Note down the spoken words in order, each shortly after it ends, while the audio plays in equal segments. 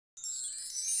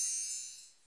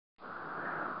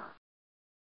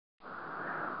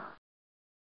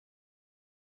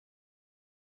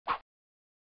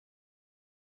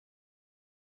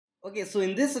Okay, so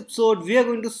in this episode, we are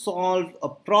going to solve a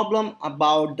problem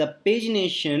about the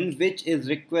pagination which is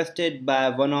requested by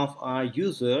one of our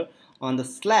user on the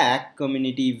Slack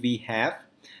community we have.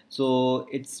 So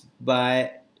it's by,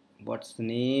 what's the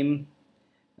name?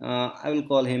 I will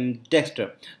call him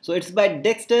Dexter. So it's by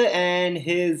Dexter, and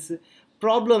his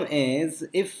problem is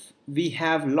if we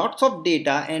have lots of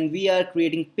data and we are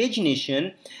creating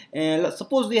pagination, and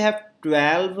suppose we have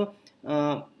 12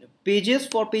 pages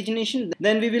for pagination,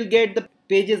 then we will get the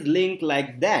pages link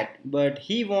like that, but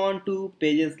he want to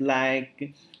pages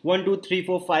like 1 2 3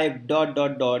 4 5 dot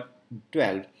dot dot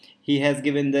 12. He has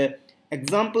given the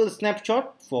example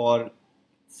snapshot for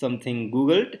something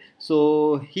googled,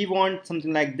 so he wants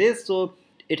something like this. So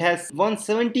it has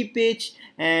 170 page,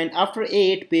 and after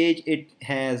 8 page it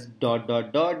has dot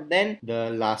dot dot, then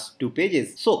the last 2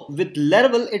 pages. So with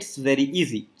Laravel it's very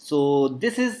easy. So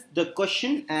this is the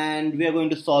question and we are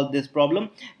going to solve this problem.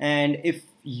 And if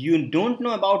you don't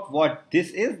know about what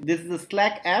this is a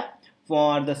Slack app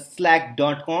for the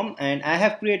slack.com, and I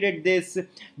have created this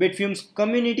Bitfumes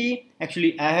community.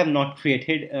 Actually, I have not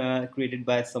created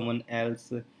by someone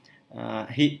else.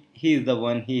 He is the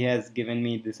one. He has given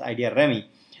me this idea, Remy.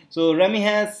 So Remy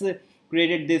has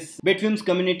created this Bitfumes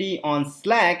community on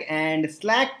Slack, and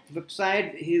Slack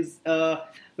website is a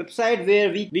website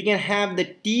where we can have the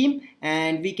team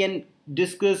and we can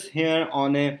discuss here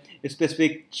on a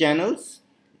specific channels,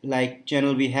 like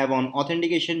channel we have on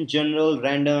authentication, general,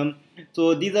 random.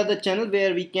 So these are the channels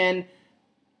where we can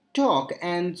talk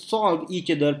and solve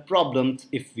each other problems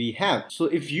if we have. So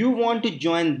if you want to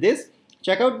join this,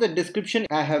 check out the description.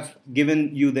 I have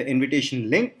given you the invitation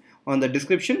link on the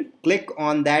description. Click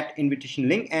on that invitation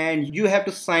link and you have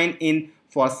to sign in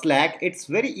for Slack. It's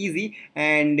very easy,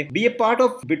 and be a part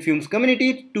of Bitfumes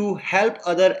community to help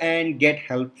other and get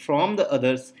help from the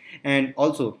others. And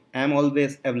also I'm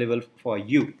always available for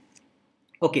you.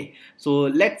 Okay, so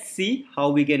let's see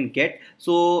how we can get.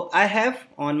 So I have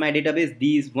on my database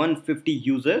these 150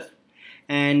 users,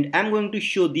 and I'm going to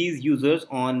show these users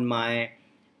on my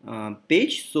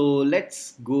page. So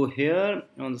let's go here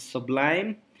on the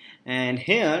Sublime, and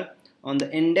here on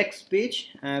the index page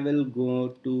I will go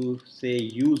to say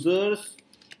users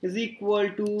is equal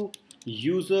to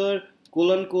user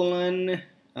colon colon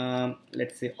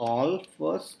let's say all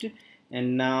first,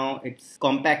 and now it's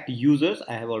compact users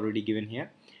I have already given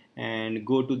here, and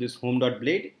go to this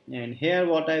home.blade, and here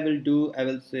what I will do, I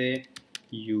will say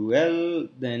ul,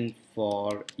 then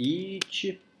for each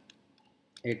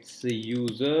it's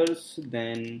users,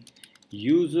 then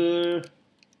user,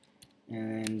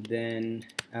 and then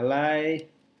li,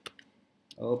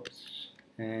 oops,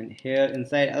 and here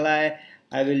inside li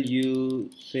I will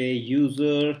use say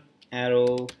user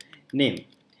arrow name.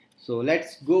 So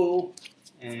let's go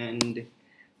and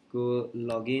go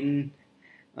login.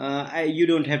 You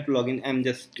don't have to log in, I'm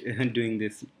just doing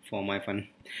this for my fun.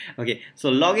 Okay, so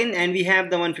login, and we have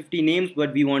the 150 names,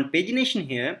 but we want pagination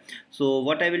here. So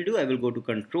what I will do, I will go to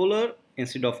controller,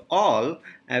 instead of all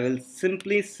I will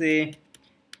simply say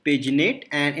paginate,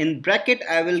 and in bracket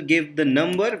I will give the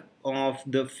number of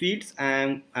the fields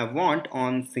I want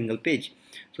on single page.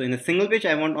 So in a single page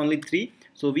I want only 3.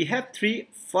 So we have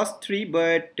first 3,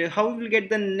 but how we will get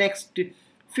the next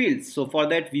fields? So for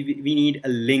that we need a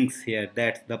links here.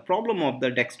 That's the problem of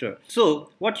the Dexter. So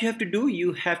what you have to do,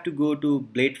 you have to go to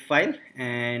blade file,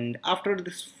 and after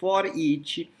this for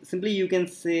each, simply you can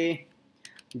say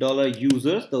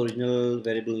 $users, the original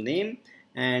variable name,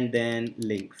 and then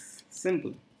links.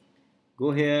 Simple.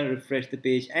 Go here, refresh the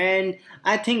page, and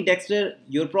I think Dexter,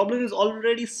 your problem is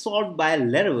already solved by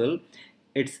Laravel.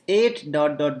 It's 8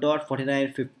 dot dot dot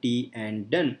 49 50 and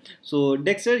done. So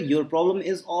Dexter, your problem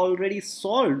is already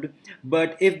solved.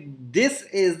 But if this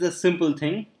is the simple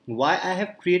thing, why I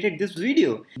have created this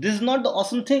video? This is not the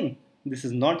awesome thing. This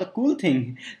is not the cool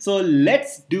thing. So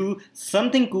let's do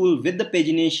something cool with the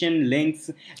pagination links,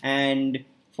 and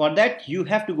for that you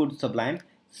have to go to Sublime,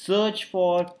 search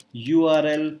for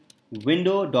URL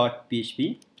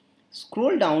window.php,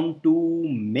 scroll down to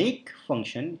make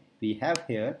function we have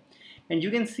here, and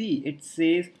you can see it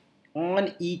says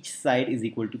on each side is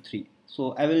equal to 3.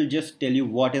 So I will just tell you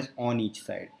what is on each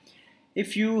side.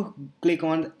 If you click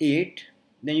on 8,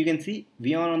 then you can see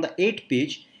we are on the 8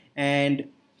 page, and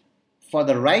for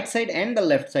the right side and the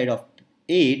left side of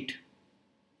 8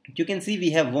 you can see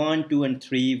we have 1 2 and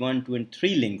 3, 1 2 and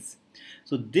 3 links.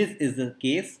 So this is the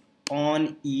case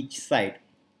on each side.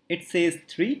 It says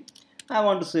 3, I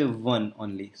want to say 1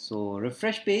 only. So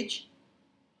refresh page,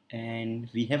 and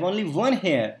we have only 1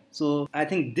 here. So I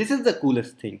think this is the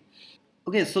coolest thing.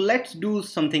 Okay, so let's do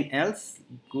something else.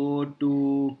 Go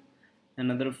to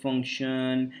another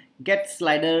function, get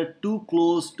slider too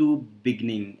close to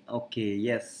beginning. Okay,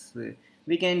 yes,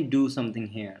 we can do something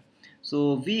here.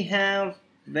 So we have,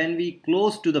 when we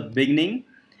close to the beginning,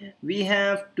 we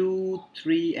have 2,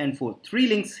 3 and 4, 3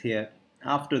 links here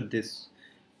after this.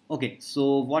 Okay,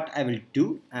 so what I will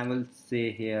do, I will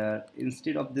say here,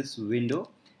 instead of this window,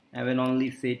 I will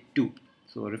only say 2.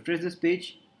 So refresh this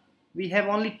page, we have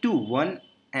only 2, 1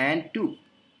 and 2.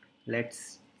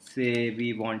 Let's say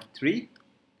we want 3,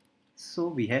 so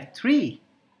we have 3.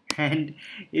 And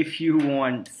if you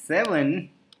want 7,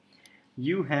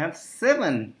 you have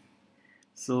 7.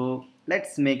 So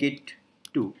let's make it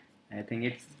 2. I think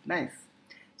it's nice.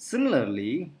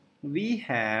 Similarly, we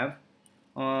have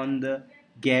on the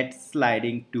get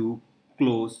sliding to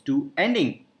close to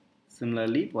ending.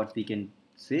 Similarly, what we can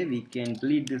say, we can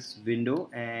delete this window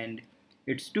and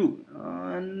it's 2.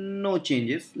 No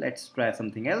changes. Let's try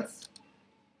something else.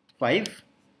 5.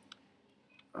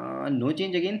 No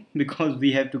change again because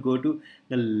we have to go to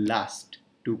the last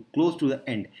to close to the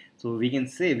end. So we can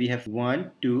say we have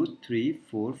 1, 2, 3,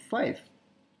 4, 5.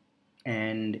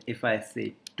 And if I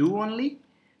say 2 only,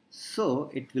 so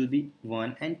it will be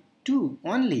 1 and 2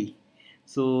 only.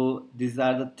 So these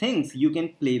are the things you can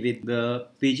play with the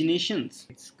paginations.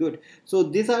 It's good. So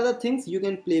these are the things you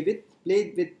can play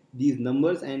with these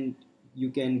numbers, and you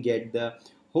can get the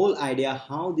whole idea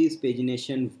how these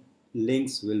pagination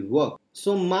links will work.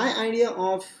 So my idea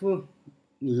of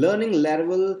learning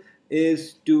Laravel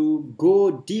is to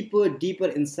go deeper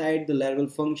inside the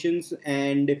Laravel functions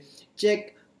and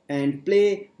check and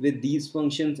play with these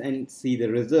functions and see the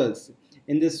results.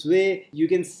 In this way, you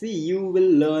can see you will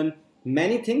learn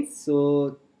many things.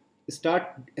 So start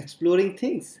exploring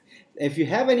things. If you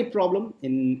have any problem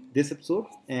in this episode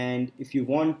and if you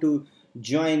want to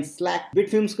join Slack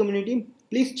Bitfumes community,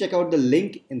 please check out the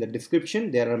link in the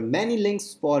description. There are many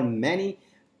links for many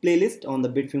playlists on the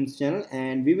Bitfumes channel,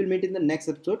 and we will meet in the next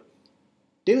episode.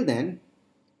 Till then,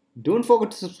 don't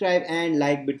forget to subscribe and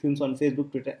like Bitfumes on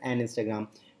Facebook, Twitter and Instagram.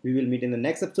 We will meet in the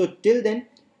next episode. Till then,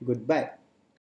 goodbye.